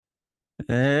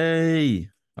Hey,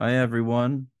 hi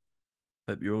everyone.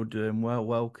 Hope you're all doing well.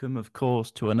 Welcome, of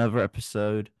course, to another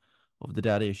episode of the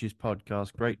Daddy Issues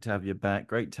podcast. Great to have you back.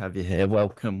 Great to have you here.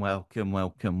 Welcome, welcome,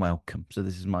 welcome, welcome. So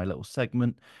this is my little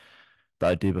segment that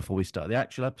I do before we start the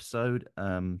actual episode.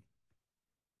 And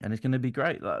it's going to be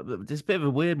great. It's a bit of a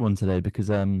weird one today because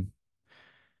I'm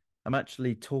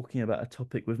actually talking about a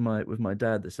topic with my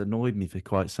dad that's annoyed me for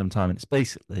quite some time. And it's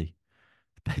basically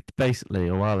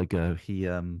a while ago he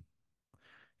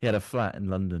had a flat in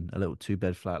London, a little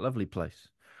two-bed flat, lovely place.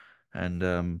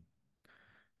 And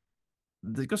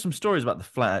they've got some stories about the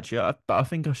flat actually, but I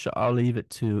think I'll leave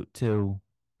it to till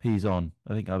he's on.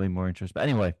 I think I'll be more interested. But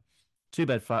anyway,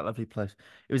 two-bed flat, lovely place.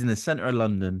 It was in the centre of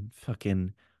London,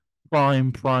 fucking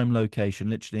prime location,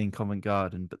 literally in Covent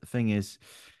Garden. But the thing is,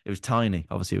 it was tiny.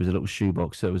 Obviously, it was a little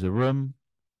shoebox. So it was a room,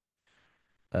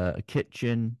 a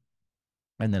kitchen,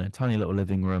 and then a tiny little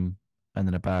living room, and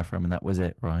then a bathroom, and that was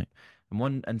it, right?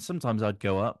 And sometimes I'd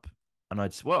go up, and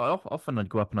often I'd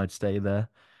go up and I'd stay there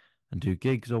and do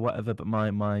gigs or whatever. But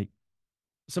my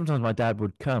sometimes my dad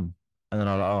would come, and then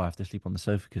I have to sleep on the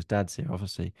sofa because dad's here,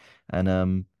 obviously.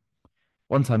 And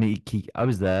one time I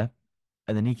was there,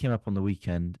 and then he came up on the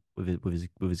weekend with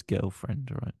his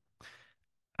girlfriend, right?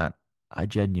 And I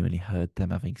genuinely heard them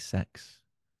having sex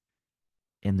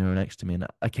in the room next to me, and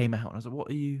I came out and I was like,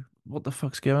 "What are you? What the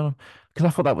fuck's going on?" Because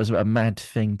I thought that was a mad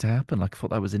thing to happen. Like I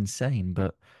thought that was insane.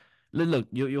 But look,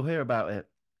 you'll hear about it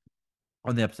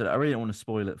on the episode. I really don't want to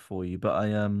spoil it for you, but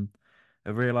I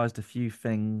realized a few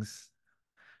things.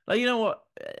 Like you know what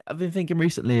I've been thinking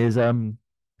recently is some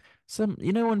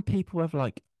when people have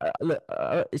like look,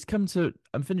 it's come to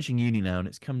I'm finishing uni now and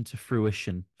it's come to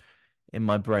fruition in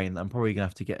my brain that I'm probably gonna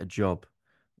have to get a job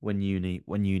when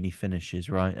uni finishes,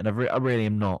 right? And I really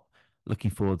am not looking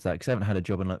forward to that because I haven't had a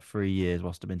job in like 3 years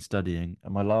whilst I've been studying,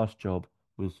 and my last job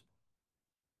was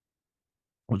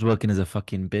was working as a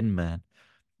fucking bin man,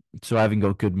 so I haven't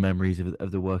got good memories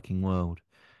of the working world.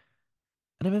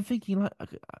 And I've been thinking like,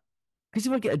 because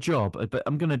if I get a job, but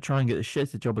I'm gonna try and get the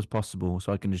shittest job as possible,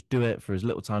 so I can just do it for as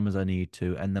little time as I need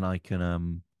to, and then I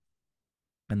can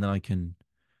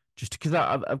just because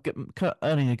I've got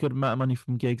earning a good amount of money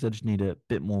from gigs. I just need a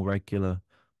bit more regular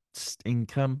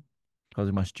income because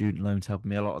of my student loans helping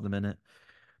me a lot at the minute.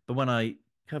 But when I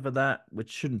cover that, which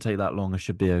shouldn't take that long, I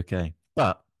should be okay.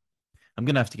 But I'm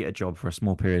gonna have to get a job for a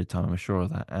small period of time. I'm sure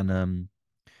of that. And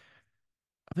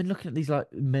I've been looking at these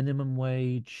like minimum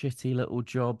wage, shitty little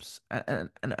jobs,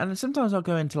 and sometimes I'll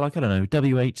go into like I don't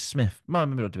know WH Smith. Well,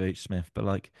 maybe not WH Smith, but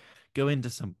like go into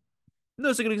some. No,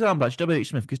 it's a good example actually. WH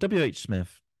Smith because WH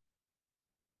Smith,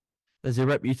 there's a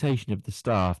reputation of the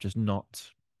staff just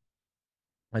not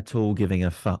at all giving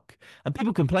a fuck, and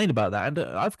people complain about that, and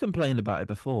I've complained about it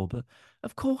before, but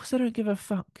of course they don't give a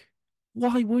fuck.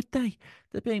 Why would they?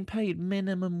 They're being paid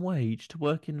minimum wage to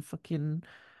work in fucking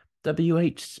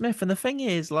WH Smith, and the thing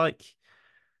is like.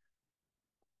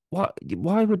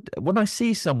 Why would when I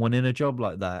see someone in a job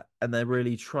like that and they're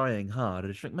really trying hard, I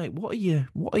just think, mate, what are you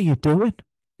doing?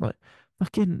 Like,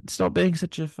 fucking stop being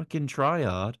such a fucking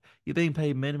tryhard. You're being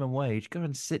paid minimum wage. Go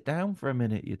and sit down for a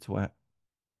minute, you twat.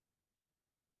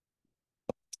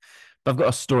 But I've got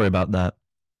a story about that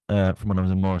from when I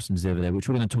was in Morrison's the other day, which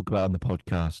we're going to talk about on the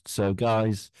podcast. So,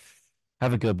 guys,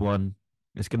 have a good one.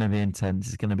 It's going to be intense.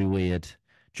 It's going to be weird.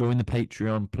 Join the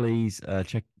Patreon, please.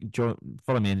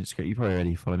 Follow me on Instagram. You probably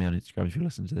already follow me on Instagram if you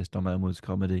listen to this. Dom Elmo's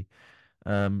comedy.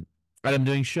 Um, and I'm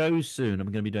doing shows soon. I'm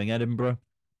going to be doing Edinburgh,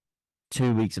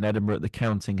 2 weeks in Edinburgh at the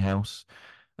Counting House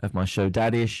of my show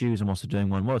Daddy Issues. I'm also doing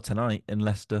one more tonight in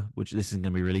Leicester, which this isn't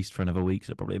going to be released for another week,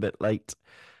 so probably a bit late.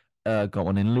 Got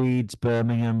one in Leeds,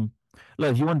 Birmingham.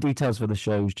 Look, if you want details for the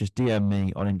shows, just DM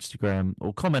me on Instagram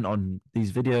or comment on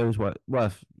these videos.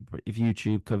 If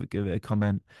YouTube, give it a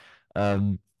comment.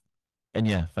 Um, and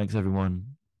yeah, thanks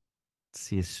everyone.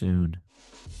 See you soon.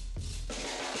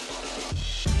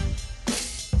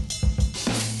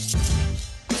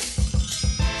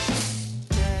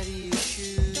 Daddy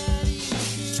issues. Daddy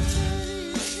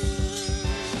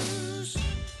issues.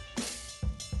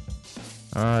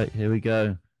 All right, here we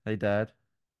go. Hey, Dad,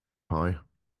 Hi.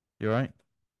 you all right?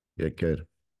 Yeah, good.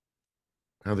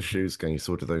 How are the shoes going? You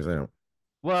sorted those out?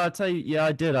 Well, I tell you, yeah,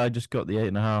 I did. I just got the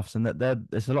 8.5s, and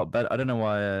it's a lot better. I don't know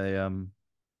why I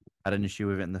had an issue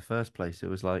with it in the first place. It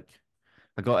was like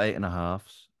I got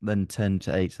 8.5s, then 10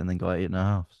 to 8s, and then got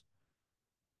 8.5s.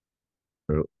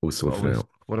 They're all What a sorted waste! out.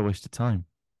 What a waste of time.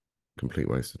 Complete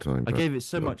waste of time, I but gave it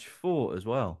so look, much thought as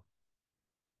well.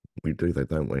 we do that,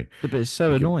 don't we? But it's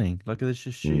so We give, annoying. Like it's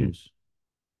just mm. shoes.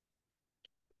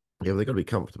 Yeah, they got to be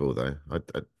comfortable though.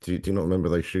 Do you not remember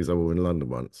those shoes I wore in London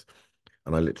once?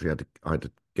 And I literally had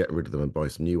to get rid of them and buy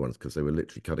some new ones because they were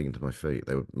literally cutting into my feet.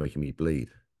 They were making me bleed.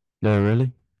 No,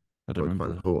 really? I don't Well, quite remember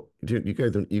that. important.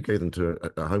 You gave them to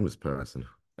a homeless person.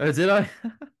 Oh, did I?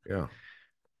 Yeah,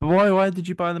 But why did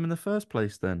you buy them in the first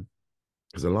place then?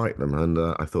 because I liked them and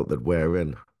I thought they'd wear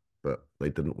in, but they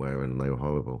didn't wear in and they were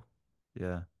horrible.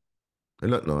 Yeah. They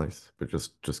looked nice, but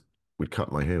just would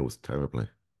cut my heels terribly.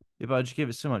 Yeah, but I just gave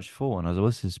it so much thought and I was like,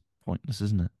 this is pointless,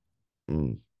 isn't it?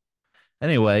 Mm.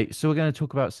 Anyway, so we're going to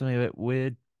talk about something a bit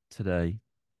weird today.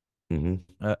 Hmm.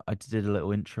 I did a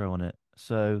little intro on it.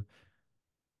 So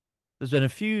there's been a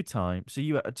few times. So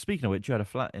speaking of which, you had a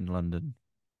flat in London.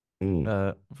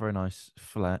 Mm. Very nice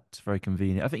flat, very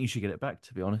convenient. I think you should get it back,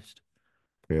 to be honest.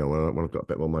 Yeah, well, when I've got a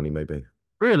bit more money, maybe.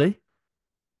 Really?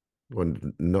 Well,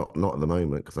 not at the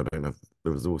moment because I don't have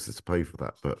the resources to pay for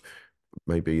that. But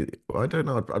maybe well, I don't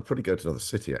know. I'd probably go to another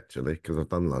city actually because I've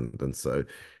done London. So if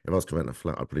I was to rent a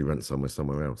flat, I'd probably rent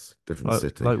somewhere else, different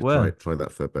city. Like Try where? try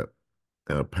that for a bit.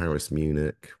 Paris,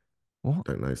 Munich, What?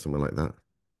 don't know, somewhere like that.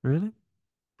 Really?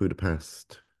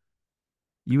 Budapest,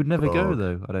 You would never go Prague.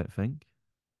 though, I don't think.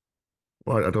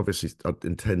 Well, I'd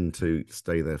intend to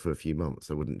stay there for a few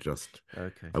months.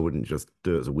 Okay. I wouldn't just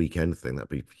do it as a weekend thing. That'd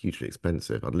be hugely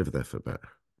expensive. I'd live there for a bit.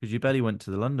 Because you barely went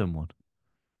to the London one.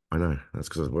 I know. That's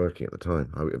because I was working at the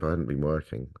time. If I hadn't been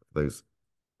working, for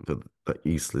that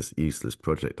useless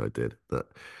project I did that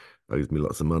owes me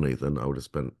lots of money, then I would have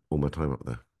spent all my time up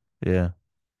there. Yeah,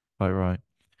 quite right.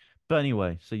 But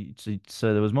anyway,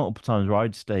 so there was multiple times where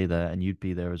I'd stay there and you'd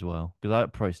be there as well. Because I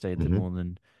probably stayed there Hmm. more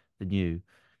than you.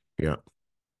 Yeah,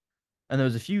 And there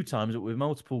was a few times with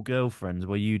multiple girlfriends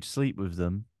where you'd sleep with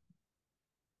them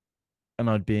and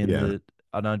yeah.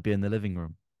 I'd be in the living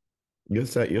room. You're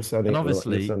And sounding like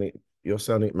obviously you're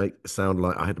sounding make sound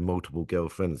like I had multiple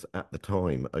girlfriends at the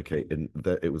time. Okay, and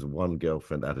that it was one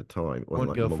girlfriend at a time. It wasn't one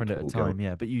like girlfriend at a multiple girl. time,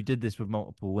 yeah. But you did this with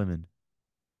multiple women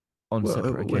on Well,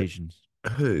 separate wait, occasions.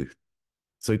 who?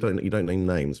 So you don't name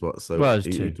names. What? So Well, it was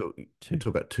you two, talk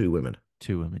about two women,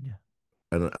 two women, yeah.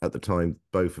 and at the time,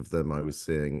 both of them I was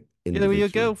seeing Yeah, they were your individually.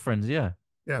 girlfriends, yeah.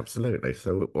 Yeah, absolutely.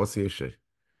 So what's the issue?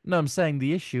 No, I'm saying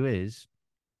the issue is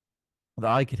that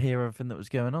I could hear everything that was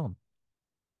going on.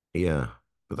 Yeah,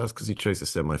 but that's because you chose to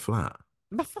stay in my flat.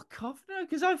 But fuck off, no,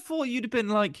 because I thought you'd have been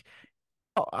like,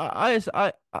 oh, I'd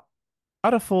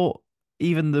have thought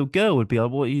even the girl would be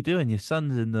like, "What are you doing? Your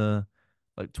son's in the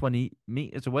like 20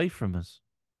 meters away from us."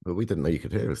 But we didn't know you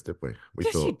could hear us, did we?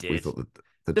 Yes, you We did. thought that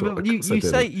the Yeah, door. but Of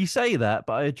course I didn't. you say that,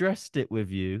 but I addressed it with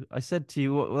you. I said to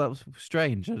you, "Well, that was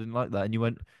strange. I didn't like that," and you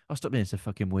went, "Oh, stop being so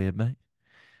fucking weird, mate."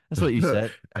 That's what you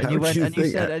said, and How you do went you and think?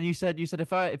 you said if you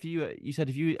said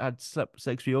if you had slept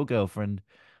sex with your girlfriend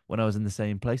when I was in the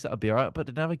same place, that'd be all right. But I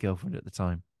didn't have a girlfriend at the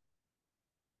time.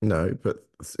 No, but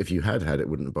if you had it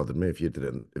wouldn't have bothered me. If you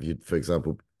didn't, if you, for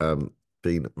example,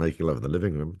 been making love in the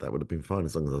living room, that would have been fine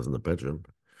as long as I was in the bedroom.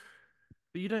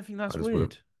 But you don't think that's I just would have,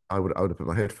 weird? I would have put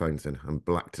my headphones in and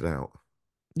blacked it out.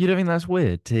 You don't think that's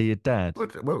weird to your dad?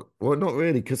 Well, not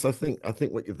really, because I think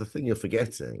the thing you're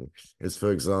forgetting is,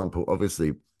 for example, obviously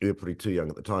you were pretty too young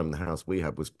at the time. And the house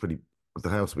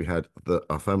we had,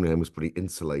 our family home was pretty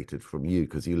insulated from you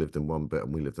because you lived in one bit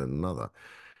and we lived in another.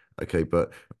 Okay,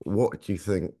 but what do you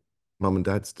think mum and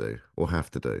dads do or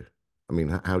have to do? I mean,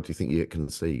 how do you think you get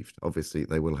conceived? Obviously,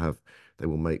 they will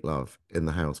make love in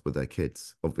the house with their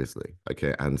kids, obviously.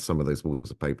 Okay, and some of those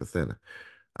walls are paper thin,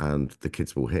 and the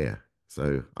kids will hear.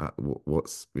 So, how do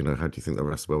you think the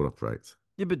rest of the world operates?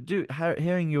 Yeah, but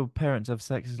hearing your parents have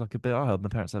sex is like a bit. I heard my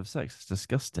parents have sex. It's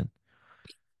disgusting.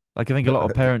 Like I think a lot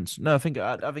of parents. No, I think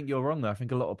you're wrong there. I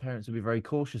think a lot of parents would be very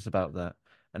cautious about that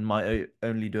and might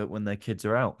only do it when their kids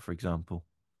are out, for example.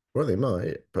 Well, they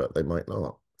might, but they might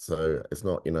not. So it's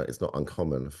not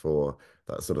uncommon for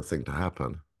that sort of thing to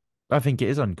happen. I think it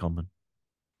is uncommon.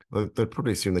 They'd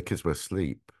probably assume the kids were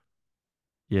asleep.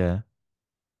 Yeah.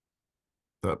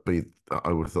 That'd be,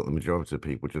 I would have thought the majority of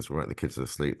people just write the kids are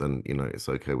asleep, then, it's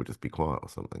okay, we'll just be quiet or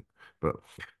something. But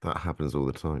that happens all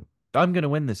the time. I'm going to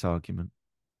win this argument.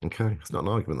 Okay. It's not an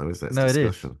argument though, is it? It's No, it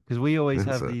is discussion. because we always Is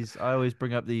have it? these. I always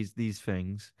bring up these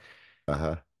things,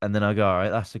 Uh-huh. and then I go, "All right,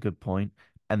 that's a good point,"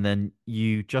 and then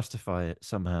you justify it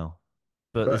somehow.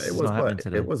 But But this is not happening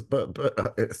today.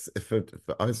 it's if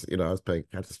I was, I was paying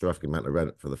catastrophic amount of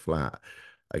rent for the flat,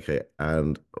 okay,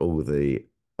 and all the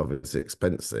obviously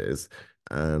expenses,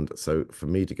 and so for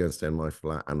me to go and stay in my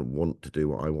flat and want to do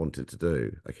what I wanted to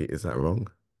do, okay, is that wrong?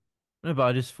 No, but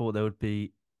I just thought there would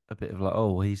be a bit of like,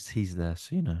 oh, well, he's there,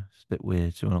 so it's a bit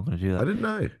weird, so we're not going to do I that. didn't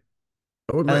know.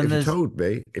 Oh, And mate, then if you there's told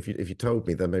me, if you told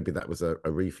me, then maybe that was a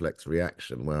reflex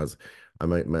reaction, whereas I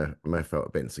may have felt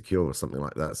a bit insecure or something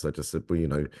like that. So I just said, well,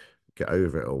 get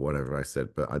over it or whatever I said,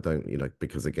 but I don't,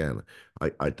 because again,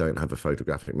 I don't have a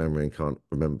photographic memory and can't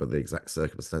remember the exact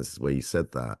circumstances where you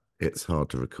said that. It's hard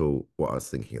to recall what I was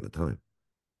thinking at the time.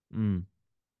 Mm.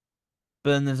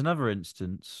 But then there's another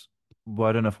instance. Well,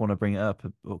 I don't know if I want to bring it up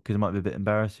because it might be a bit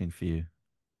embarrassing for you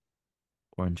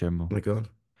or in general. Oh my God.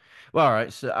 Well, all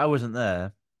right. So I wasn't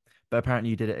there, but apparently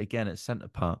you did it again at Centre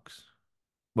Parks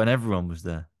when everyone was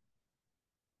there.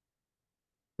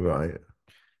 Right.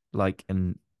 Like,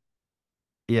 and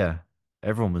yeah,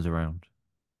 everyone was around.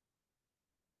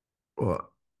 What?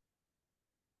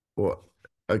 What?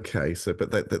 Okay. So,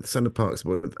 but the Centre Parks,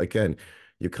 well, again,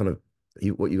 you kind of,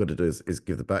 what you got to do is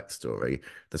give the backstory.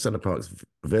 The Centre Parks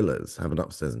villas have an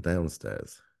upstairs and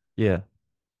downstairs. Yeah.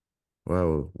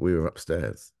 Well, we were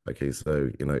upstairs. Okay, so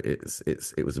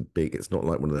it was a big. It's not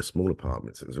like one of those small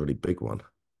apartments. It was a really big one.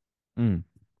 Mm.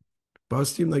 But I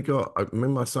assume they got. I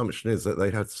mean, my assumption is that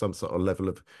they had some sort of level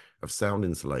of sound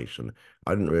insulation.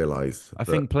 I didn't realize I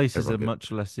that think places are everyone could.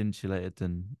 much less insulated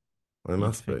than They you'd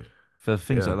must think be. for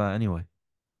things like Yeah. that anyway.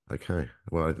 Okay.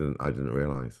 Well, I didn't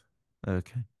realize.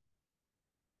 Okay.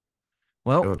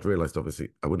 Well, I'd realized obviously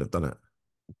I wouldn't have done it.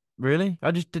 really?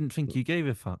 I just didn't think you gave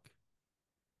a fuck.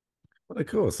 But of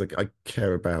course, like I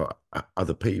care about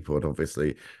other people, and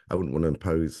obviously I wouldn't want to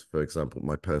impose, for example,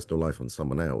 my personal life on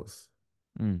someone else.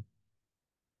 Mm.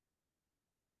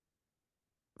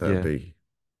 That would Yeah. be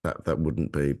that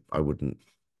wouldn't be. I wouldn't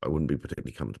be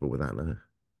particularly comfortable with that. No.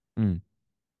 Mm.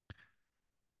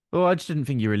 Well, I just didn't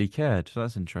think you really cared. So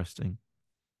that's interesting.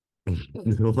 So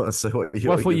what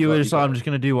Well, I thought you were you just, got? I'm just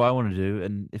going to do what I want to do.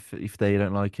 And if they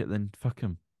don't like it, then fuck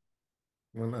them.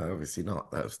 Well, no, obviously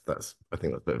not. That's. I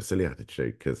think that's a bit of a silly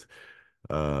attitude because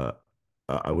uh,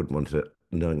 I wouldn't want to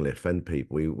knowingly offend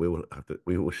people. We all have to.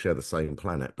 We all share the same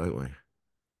planet, don't we?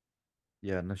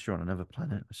 Yeah, unless you're on another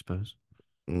planet, I suppose.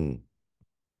 Mm.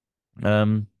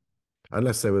 Um,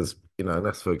 Unless there was,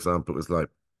 unless for example it was like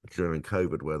during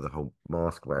COVID where the whole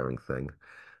mask wearing thing,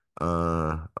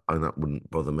 and that wouldn't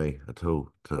bother me at all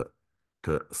to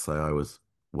say I was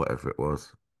whatever it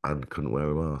was and couldn't wear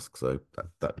a mask. So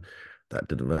that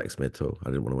didn't vex me at all. I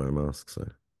didn't want to wear a mask, so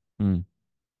mm.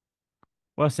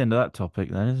 Well, that's the end of that topic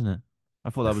then, isn't it? I'm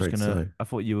afraid so. I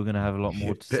thought you were gonna have a lot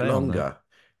more to Bit say on that. longer.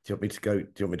 Do you want me to go? Do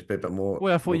you want me to be a bit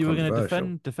Well, I thought more you were gonna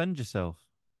controversial? defend yourself,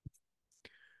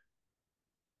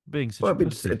 being such Well, a I mean,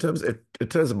 pussy. in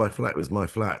terms of my flat, it was my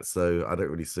flat, so I don't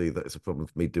really see that it's a problem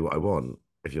for me to do what I want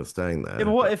if you're staying Yeah, but there.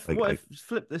 But what if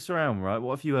flip this around, right?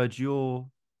 What if you heard your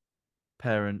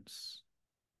parents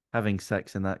having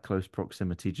sex in that close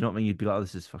proximity? Do you know what I mean? You'd be like, oh,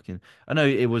 this is fucking. I know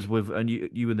it was with, and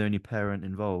you were the only parent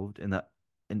involved in that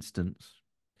instance,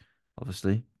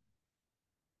 obviously.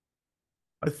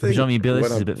 I Do you know what I think mean? But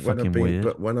this is a bit fucking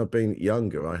weird. when I've been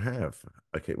younger, I have.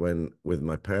 Okay, when with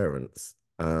my parents,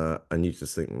 and you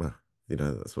just think, well,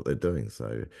 that's what they're doing.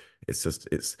 So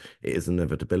it is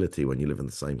inevitability when you live in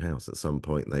the same house. At some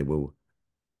point, they will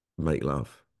make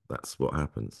love. That's what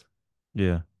happens.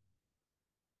 Yeah.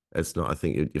 It's not. I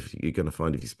think if you're going to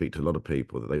find if you speak to a lot of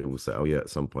people that they will say, "Oh yeah, at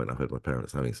some point I heard my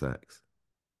parents having sex."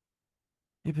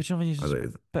 Yeah, but you know what I mean? It's I just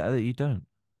don't. better that you don't.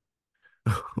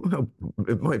 Well,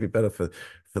 it might be better for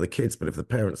the kids, but if the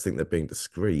parents think they're being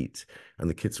discreet and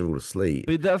the kids are all asleep,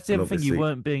 But that's the and other thing. You obviously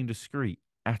weren't being discreet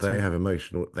at all. they have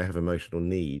emotional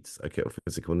needs, okay, or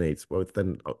physical needs. Well,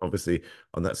 then obviously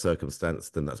on that circumstance,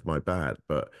 then that's my bad.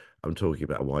 But I'm talking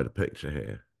about a wider picture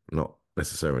here, not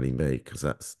necessarily me, because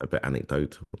that's a bit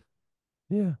anecdotal.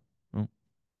 Yeah. Oh.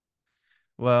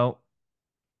 Well,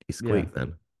 You yeah. squeak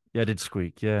then. Yeah, I did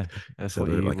squeak. Yeah. I thought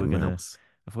Sounded a bit you like a were gonna. mouse.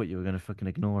 I thought you were gonna fucking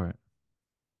ignore it.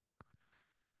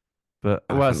 But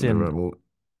well, that's Elephant in the the end. room.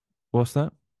 What's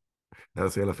that?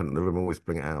 That's the elephant in the room. Always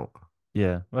bring it out.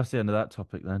 Yeah, well, that's the end of that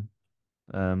topic then.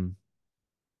 Um,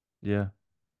 yeah.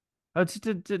 You're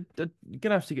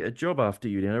gonna have to get a job after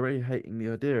uni. I'm really hating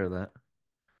the idea of that.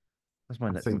 That's I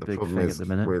my think the big problem thing at is the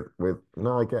minute. with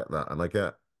no, I get that, and I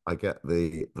get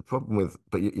the problem with,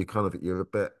 but you kind of you're a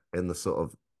bit in the sort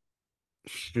of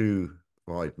shoe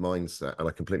five mindset, and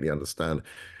I completely understand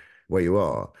where you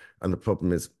are. And the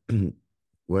problem is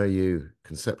where you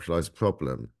conceptualize a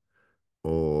problem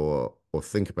or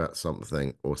think about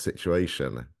something or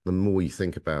situation, the more you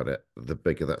think about it, the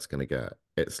bigger that's going to get.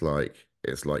 It's like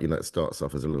it starts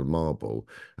off as a little marble,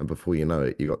 and before you know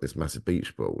it, you got this massive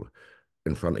beach ball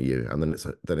in front of you, and then it's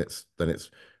a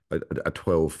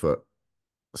 12-foot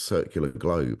circular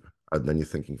globe. And then you're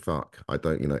thinking, fuck, I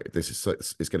don't, this is so,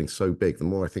 it's getting so big. The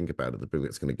more I think about it, the bigger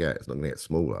it's going to get. It's not going to get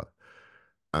smaller.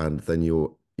 And then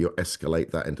you'll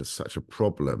escalate that into such a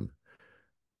problem,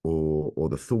 or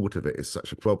the thought of it is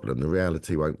such a problem. The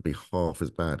reality won't be half as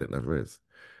bad. It never is.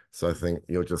 So I think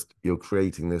you're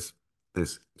creating this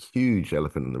this huge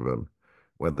elephant in the room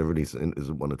where there really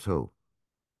isn't one at all.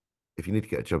 If you need to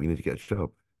get a job, you need to get a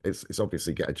job. It's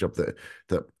obviously get a job that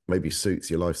maybe suits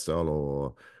your lifestyle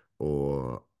or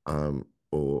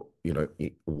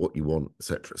what you want,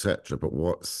 etc., etc. But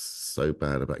what's so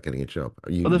bad about getting a job?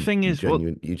 You Well, the you thing you is, what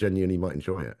genuine you genuinely might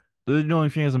enjoy it. the annoying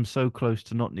thing is, I'm so close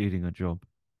to not needing a job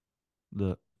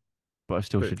that, but I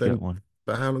still But should get then, one.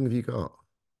 but how long have you got?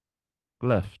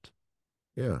 Left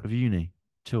Yeah. of uni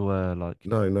till like,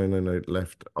 No, no, no, no.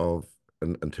 Left of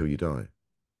until you die.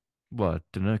 well, I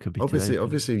don't know, it could be today. Obviously,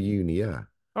 Couldn't it? obviously, uni. Yeah.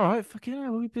 All right, fucking hell,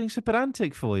 what are we being so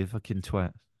pedantic for, you fucking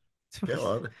twat? Go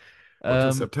on. What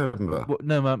till Um, September?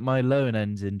 no, my loan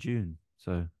ends in June,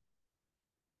 so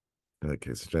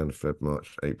Okay, so January, Feb,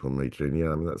 March, April, May, June.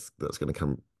 Yeah, I mean that's going to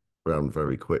come around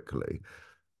very quickly.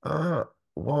 Uh,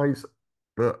 wise,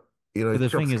 but but the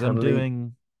thing jobs is, I'm can lead.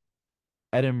 doing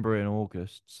Edinburgh in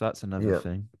August, so that's another Yeah,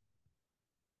 thing.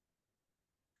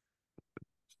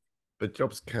 but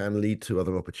jobs can lead to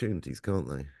other opportunities, can't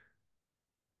they?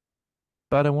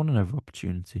 But I don't want another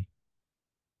opportunity.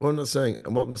 Well, I'm not saying,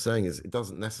 and what I'm saying is, it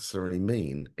doesn't necessarily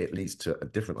mean it leads to a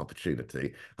different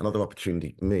opportunity. Another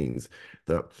opportunity means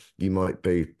that you might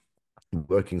be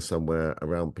working somewhere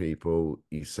around people.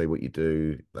 You say what you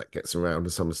do, that gets around,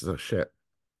 and someone says, "Oh shit,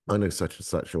 I know such and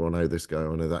such, or I know this guy,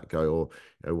 or I know that guy, or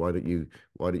why don't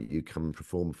you come and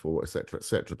perform for, etc.,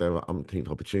 etc." There are umpteen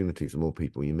opportunities. The more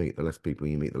people you meet, the less people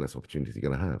you meet, the less opportunities you're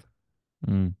going to have.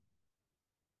 Mm,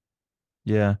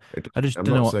 yeah, I just I'm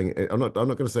don't know not what. saying I'm not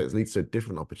going to say it leads to a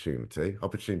different opportunity.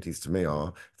 Opportunities to me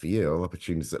are for you are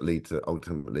opportunities that lead to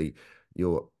ultimately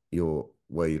your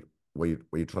where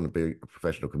you're trying to be a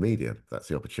professional comedian. That's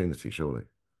the opportunity, surely.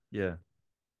 Yeah,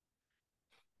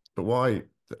 But why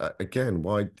again?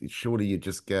 Why surely you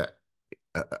just get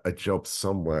a job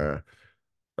somewhere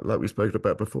like we spoke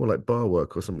about before, like bar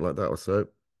work or something like that, or so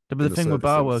but in the the thing with service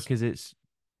bar industry. work is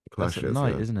that's at Clashes,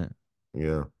 night, yeah, isn't it?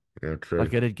 yeah, yeah,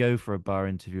 Like true. I did go for a bar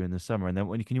interview in the summer, and then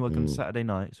when can you work on Mm, Saturday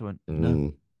night? So I went, no,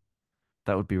 mm,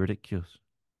 that would be ridiculous.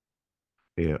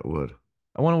 yeah, it would.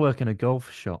 I want to work in a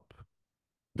golf shop.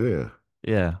 Do you?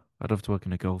 Yeah, I'd love to work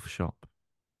in a golf shop.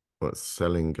 What,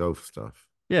 selling golf stuff?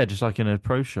 Yeah, just like in a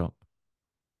pro shop.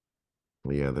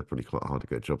 Well, yeah, they're pretty quite hard to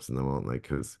get jobs in them, aren't they?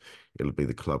 Because it'll be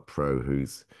the club pro who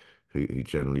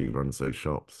generally runs those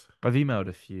shops. I've emailed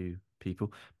a few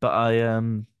people, but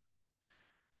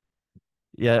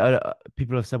yeah,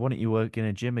 people have said, why don't you work in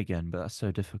a gym again? But that's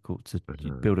so difficult to Uh,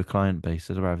 build a client base.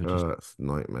 I'd rather just it's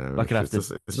like I'd nightmarish. have to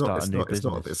start a new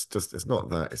business. It's not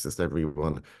that. It's just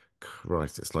everyone.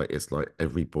 Christ, it's like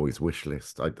every boy's wish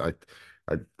list.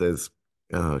 There's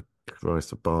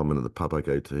Christ, a barman at the pub I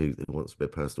go to who wants to be a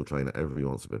personal trainer.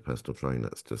 Everyone wants to be a personal trainer.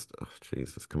 It's just, oh,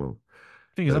 Jesus, come on.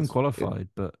 Thing is, I'm There's it, qualified,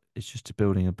 but it's just to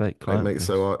building a big Mate, client mate,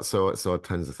 so base. are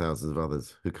tens of thousands of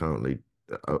others who currently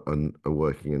are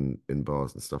working in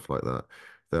bars and stuff like that.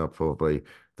 There's probably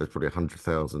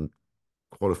 100,000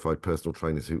 qualified personal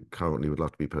trainers who currently would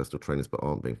love to be personal trainers but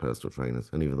aren't being personal trainers.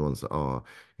 And even the ones that are,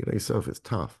 yourself, it's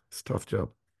tough. It's a tough job.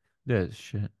 Yeah, it's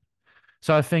shit.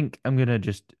 So I think I'm gonna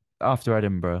just after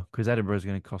Edinburgh, because Edinburgh is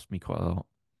gonna cost me quite a lot.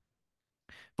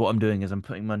 But what I'm doing is I'm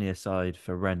putting money aside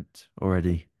for rent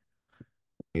already.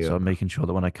 So Yeah. I'm making sure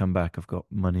that when I come back, I've got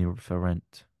money for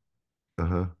rent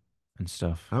Uh-huh. and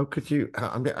stuff. How could you?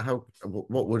 I mean,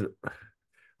 what would?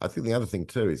 I think the other thing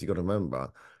too is you got to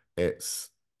remember, it's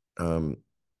um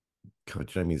God,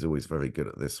 Jamie's always very good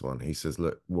at this one. He says,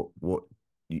 look, what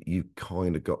you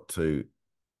kind of got to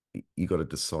you got to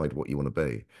decide what you want to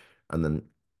be, and then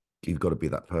you've got to be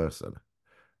that person.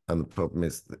 And the problem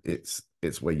is that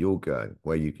it's where you're going,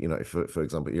 where if for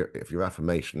example, if your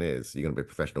affirmation is you're going to be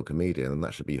a professional comedian, then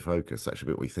that should be your focus. That should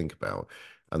be what we think about,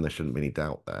 and there shouldn't be any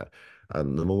doubt there.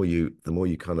 And the more you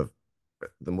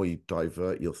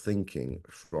divert your thinking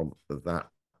from that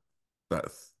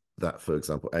that for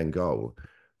example end goal,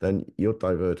 then you're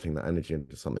diverting that energy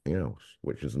into something else,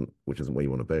 which isn't where you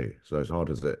want to be. So as hard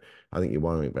as it, I think you're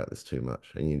worrying about this too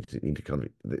much, and you need to kind of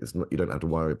it's not you don't have to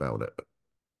worry about it.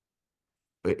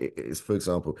 It's for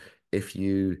example, if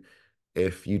you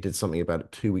did something about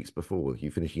it 2 weeks before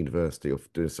you finish university, or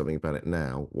doing something about it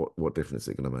now, what difference is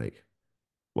it going to make?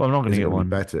 Well, I'm not gonna Is it get going to be one.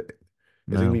 better? Is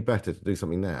it going to be No, better to do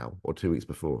something now or 2 weeks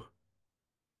before?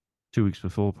 2 weeks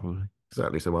before probably.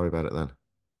 Exactly. So worry about it then.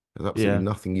 There's absolutely Yeah.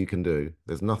 nothing you can do.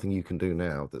 There's nothing you can do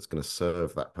now that's going to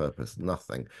serve that purpose.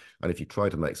 Nothing. And if you try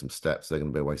to make some steps, they're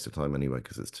going to be a waste of time anyway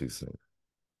because it's too soon.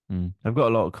 Mm. I've got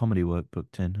a lot of comedy work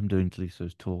booked in. I'm doing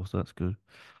Taliso's tour, so that's good.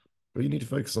 Well, you need to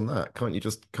focus on that. Can't you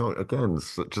just can't again?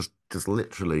 Just just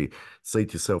literally say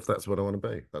to yourself, that's what I want to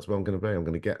be. That's what I'm going to be. I'm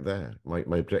going to get there.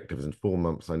 My objective is in 4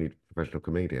 months, I need a professional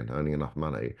comedian, earning enough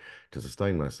money to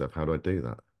sustain myself. How do I do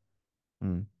that?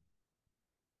 Mm.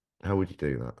 How would you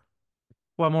do that?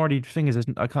 Well, I'm already. The thing is,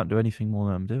 I can't do anything more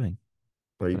than I'm doing.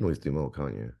 Well, you Like, can always do more,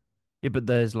 can't you? yeah, but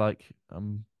there's like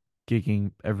I'm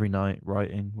gigging every night,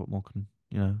 writing. What more can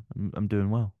you know? I'm doing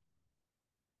well.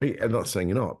 I'm not saying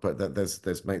you're not, but there's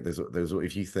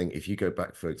if you think if you go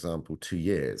back, for example, 2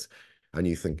 years, and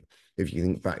you think if you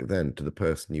think back then to the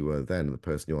person you were then and the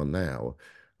person you are now,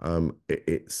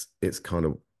 it's kind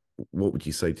of what would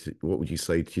you say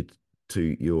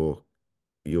to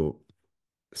your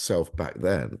self back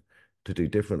then to do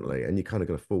differently? And you kind of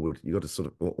got to forward, you got to sort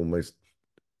of almost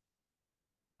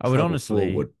I would travel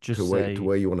honestly forward just to say,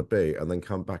 where you want to be and then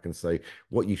come back and say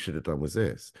what you should have done was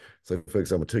this. So for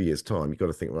example, 2 years time you've got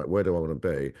to think, right, where do I want to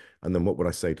be, and then what would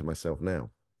I say to myself now?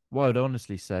 what I'd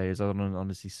honestly say is, I'd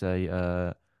honestly say,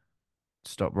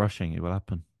 stop rushing. It will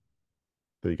happen.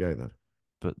 There you go then.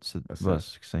 But so, That's well, it.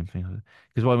 it's the same thing.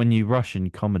 Because why when you rush in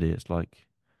comedy, it's like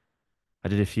I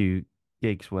did a few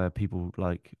gigs where people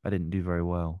like I didn't do very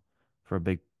well for a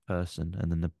big person,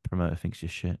 and then the promoter thinks you're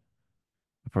shit.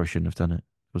 I probably shouldn't have done it.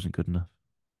 It wasn't good enough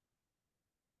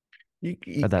You,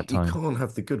 you at that you time. can't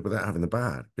have the good without having the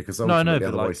bad, because No, I know, ultimately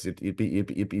but like otherwise you'd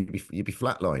be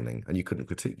flatlining and you couldn't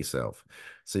critique yourself.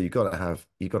 So you got to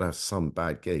have some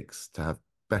bad gigs to have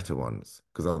better ones,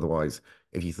 because otherwise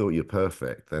if you thought you're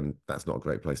perfect then that's not a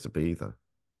great place to be either.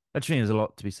 actually, there's a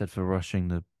lot to be said for rushing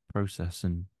the process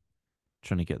and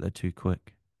trying to get there too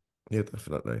quick. Yeah,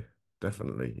 definitely.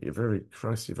 Definitely. You're very,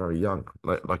 Christ, you're very young.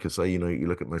 Like I say, you know, you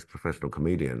look at most professional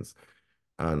comedians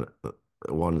and the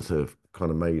ones who've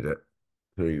kind of made it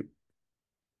to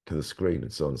to the screen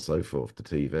and so on and so forth, to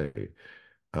TV,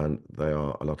 and they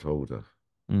are a lot older.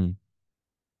 Mm.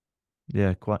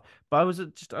 Yeah, quite. But I was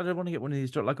just I don't want to get one of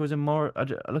these jobs. Like I was in more. I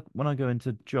look when I go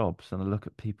into jobs and I look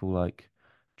at people like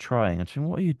trying. I think,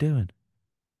 what are you doing?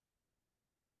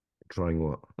 Trying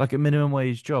what? Like at minimum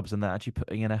wage jobs, and they're actually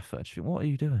putting in effort. I just think, what are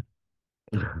you doing?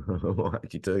 What are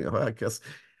you doing? I guess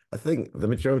I think the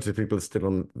majority of people are still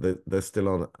on they're still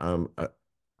on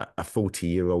a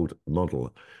 40-year-old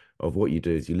model of what you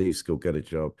do is you leave school, get a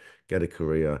job, get a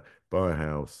career, buy a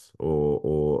house,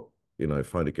 or you know,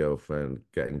 find a girlfriend,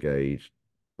 get engaged,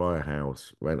 buy a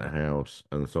house, rent a house,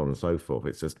 and so on and so forth.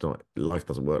 It's just not, life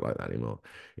doesn't work like that anymore.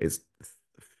 It's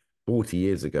 40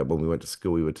 years ago when we went to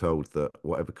school, we were told that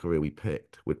whatever career we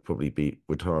picked would probably be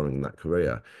retiring in that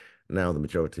career. Now the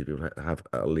majority of people have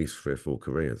at least 3 or 4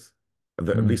 careers, at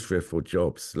Mm, least 3 or 4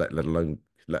 jobs. Let alone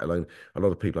a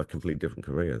lot of people have completely different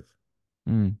careers.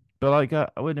 mm. But like I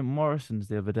went in Morrison's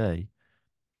the other day,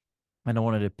 and I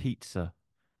wanted a pizza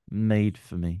made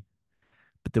for me,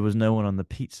 but there was no one on the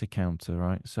pizza counter,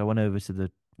 right? So I went over to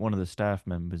the one of the staff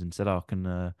members and said, "Oh,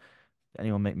 can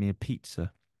anyone make me a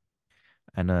pizza?"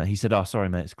 And he said, "Oh, sorry,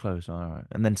 mate, it's closed." All right.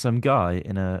 And then some guy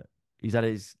he's had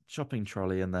his shopping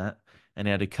trolley and that, and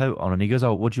he had a coat on, and he goes,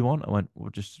 "Oh, what do you want?" I went, "Well,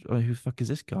 just who the fuck is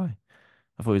this guy?"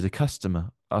 I thought he was a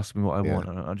customer. Asked me what I Yeah. want.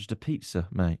 I just a pizza,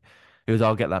 mate. He goes,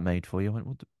 "I'll get that made for you." I went,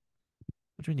 what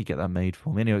do you mean you get that made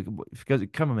for me? Anyway, if he goes,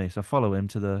 come with me. So I follow him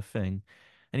to the thing,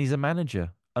 and he's a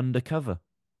manager undercover.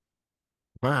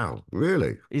 Wow,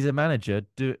 really? He's a manager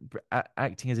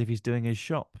acting as if he's doing his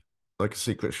shop. Like a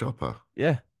secret shopper.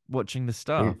 Yeah, watching the He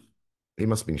staff. he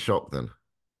must have been shocked then.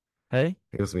 Hey,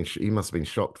 He must have been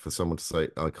shocked for someone to say,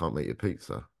 "I can't make you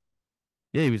pizza."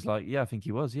 yeah, he was like, yeah, I think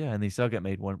he was, yeah. And he said, I'll get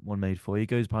made one made for you. He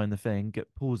goes behind the thing,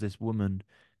 calls this woman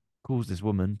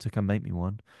to come make me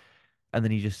one, and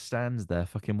then he just stands there,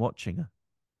 fucking watching her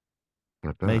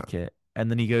I bet. make it. And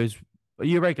then he goes, "Are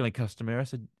you a regular customer?" I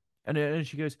said, and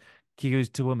she goes, he goes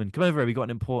to a woman, "Come over here, we got an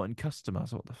important customer." I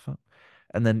said, "What the fuck?"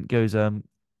 And then goes, "Are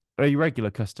you a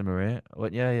regular customer here?" I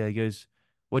went, "Yeah, yeah." He goes,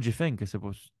 "What do you think?" I said,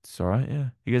 "Well, it's all right, yeah."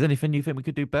 He goes, "Anything you think we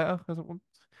could do better?" I said,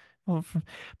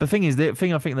 the thing is, the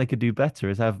thing I think they could do better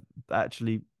is have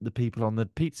actually the people on the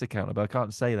pizza counter, but I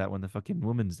can't say that when the fucking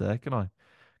woman's there, can I?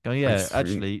 Go, yeah, It's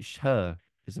really, actually, her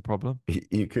is the problem.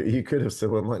 you could have said,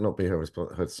 well, it might not be her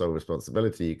sole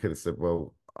responsibility. You could have said,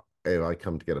 well, if I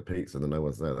come to get a pizza and no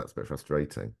one's there, that's a bit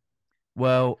frustrating.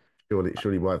 Well,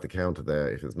 Surely why have the counter there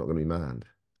if it's not going to be manned?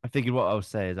 I figured what I'll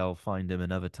say is I'll find him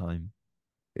another time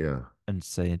Yeah. and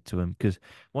say it to him. Because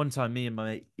one time, me and my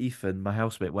mate Ethan, my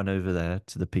housemate, went over there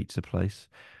to the pizza place,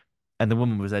 and the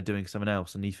woman was there doing something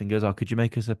else. And Ethan goes, "Oh, could you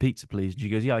make us a pizza, please?" And she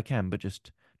goes, "Yeah, I can, but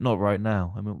just not right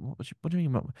now." I mean, what do you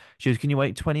mean? She goes, "Can you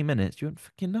wait 20 minutes?" You went,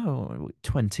 "Fucking no,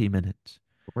 20 minutes."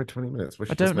 Wait 20 minutes. We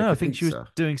I should just don't know. make I a think she was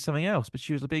pizza. doing something else, but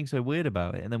she was being so weird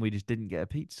about it, and then we just didn't get a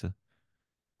pizza.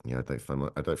 Yeah, I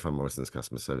don't find Morrison's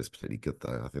customer service particularly good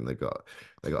though. I think they got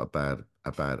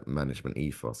a bad management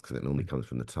ethos because it normally Mm. comes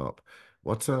from the top.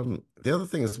 What the other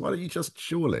thing is, why don't you just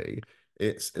surely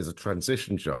it's a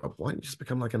transition job? Why don't you just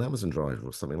become like an Amazon driver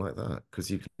or something like that?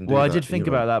 Because you can Well, do I did that in think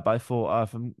your own. about that, but I thought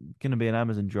if I'm gonna be an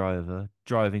Amazon driver,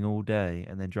 driving all day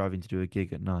and then driving to do a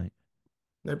gig at night,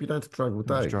 No, but you don't have to drive all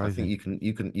too much day. I think driving.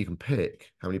 you can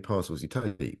pick how many parcels you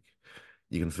take.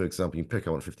 You can, for example, you can pick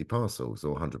I want 50 parcels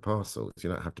or 100 parcels. You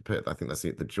don't have to pick. I think that's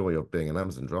the joy of being an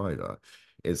Amazon driver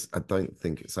is I don't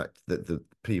think it's that the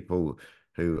people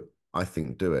who I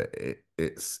think do it,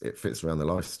 it fits around the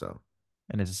lifestyle.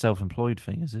 And it's a self-employed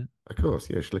thing, is it? Of course,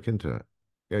 yeah, you should look into it.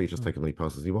 Yeah, you just Hmm. take how many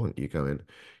parcels you want. You go in,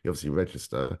 you obviously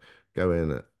register, go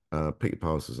in, pick your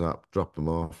parcels up, drop them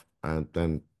off, and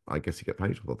then I guess you get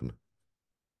paid for them.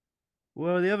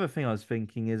 Well, the other thing I was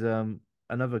thinking is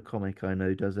another comic I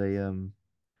know does a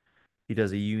he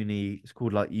does a uni, it's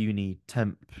called like uni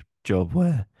temp job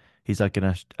where he's like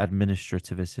an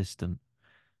administrative assistant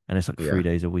and it's like three Yeah,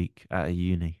 days a week at a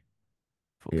uni.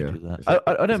 Thought I could yeah. do that.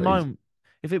 I Is don't that easy? mind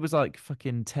if it was like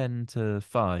fucking 10 to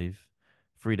 5,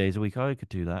 3 days a week. I could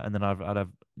do that, and then I'd have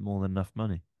more than enough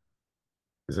money.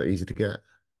 Is that easy to get?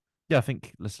 Yeah, I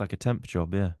think that's like a temp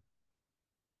job. Yeah,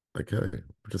 Okay,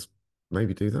 just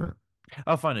maybe do that.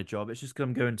 I'll find a job. It's just 'cause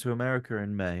I'm going to America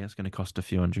in May. It's going to cost a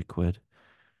few hundred quid,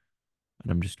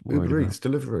 and I'm just worried Uber about. Eats,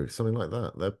 Deliveroo, something like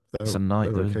that. It's a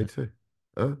night They're though, isn't okay it? too.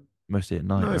 Huh? Mostly at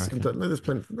night, No, I reckon. no, there's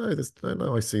plenty. No, there's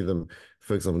no. I see them,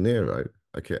 for example, Nero,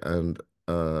 okay, and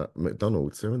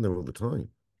McDonald's. They're in there all the time.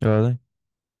 Oh, are they?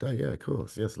 Yeah, yeah, of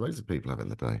course. Yes, loads of people have in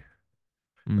the day,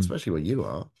 Mm. especially where you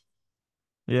are.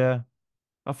 Yeah,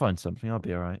 I'll find something. I'll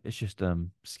be all right. It's just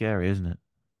scary, isn't it?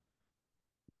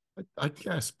 I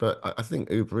guess, but I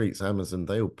think Uber Eats, Amazon,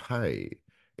 they all pay.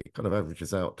 It kind of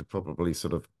averages out to probably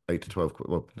sort of 8 to 12 quid.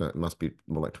 Well, no, it must be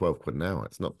more like 12 quid an hour.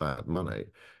 It's not bad money.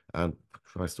 And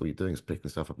Christ, all you're doing is picking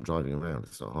stuff up and driving around.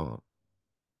 It's not hard.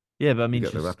 Yeah, but I You mean,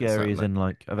 it's get the just rapid scary sat as nav. in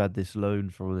like I've had this loan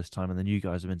for all this time, and then you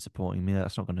guys have been supporting me.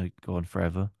 That's not going to go on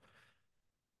forever.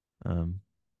 Um,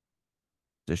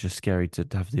 it's just scary to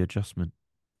have the adjustment.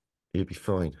 You'd be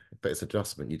fine. But it's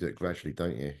adjustment. You do it gradually,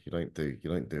 don't you? You don't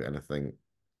do anything.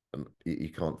 You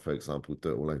can't, for example,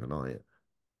 do it all overnight.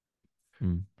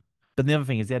 Mm. But the other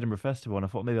thing is the Edinburgh Festival, and I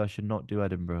thought maybe I should not do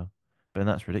Edinburgh, but then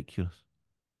that's ridiculous.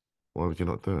 Why would you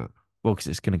not do it? Well, because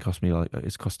it's going to cost me like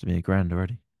it's costing me a grand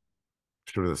already.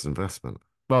 Surely that's investment.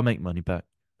 But I'll make money back,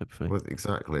 hopefully. Well,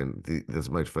 exactly. And there's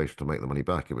motivation to make the money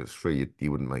back. If it's free,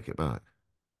 you wouldn't make it back.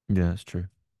 Yeah, that's true.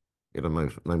 You know,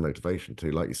 no motivation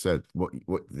to, like you said, what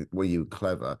were you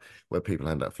clever where people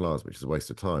hand out flowers, which is a waste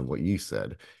of time. What you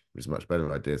said was much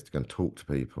better idea is to go and talk to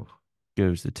people.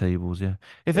 Goes the tables, yeah.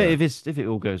 Yeah, If it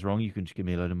all goes wrong, you can just give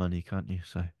me a load of money, can't you?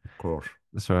 So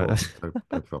that's of all course, right.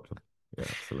 no problem. Yeah,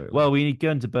 absolutely. Well, we need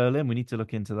going to Berlin. We need to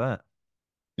look into that.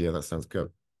 Yeah, that sounds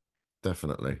good.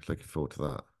 Definitely looking forward to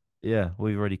that. Yeah,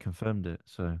 we've already confirmed it,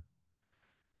 so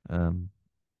um,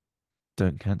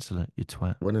 don't cancel it, you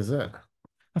twat. When is that?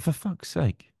 Oh, for fuck's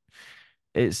sake.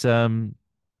 It's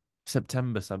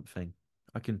September something.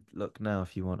 I can look now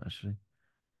if you want, actually.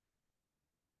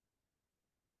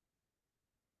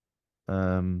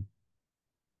 Um,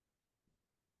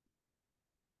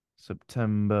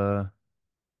 September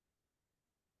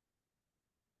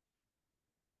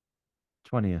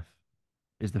 20th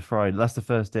is the Friday. That's the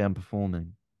first day I'm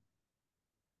performing.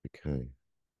 Okay,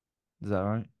 Is that all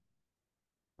right?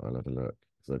 I'll have a look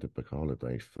because I did book a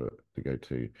holiday for to go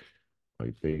to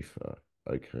Ibiza.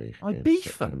 Okay, in Ibiza.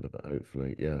 September, but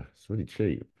hopefully, yeah, it's really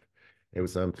cheap. It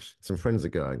was some friends are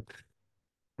going.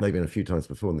 They've been a few times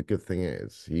before, and the good thing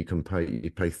is you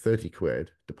pay 30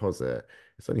 quid deposit.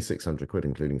 It's only 600 quid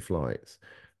including flights,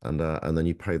 and then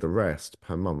you pay the rest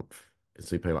per month.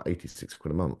 So you pay like 86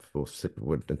 quid a month for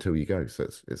until you go. So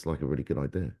it's like a really good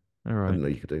idea. All I right. didn't know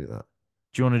you could do that.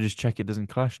 Do you want to just check it doesn't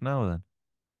clash now then?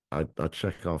 I'd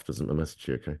check after sent a message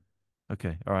to you, okay?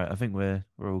 Okay. All right. I think we're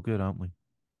all good, aren't we?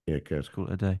 Yeah, Let's good. call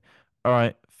it a day. All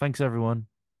right. Thanks everyone.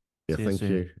 Yeah, See you thank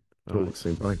soon. you. Bye. Talk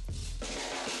soon. Bye.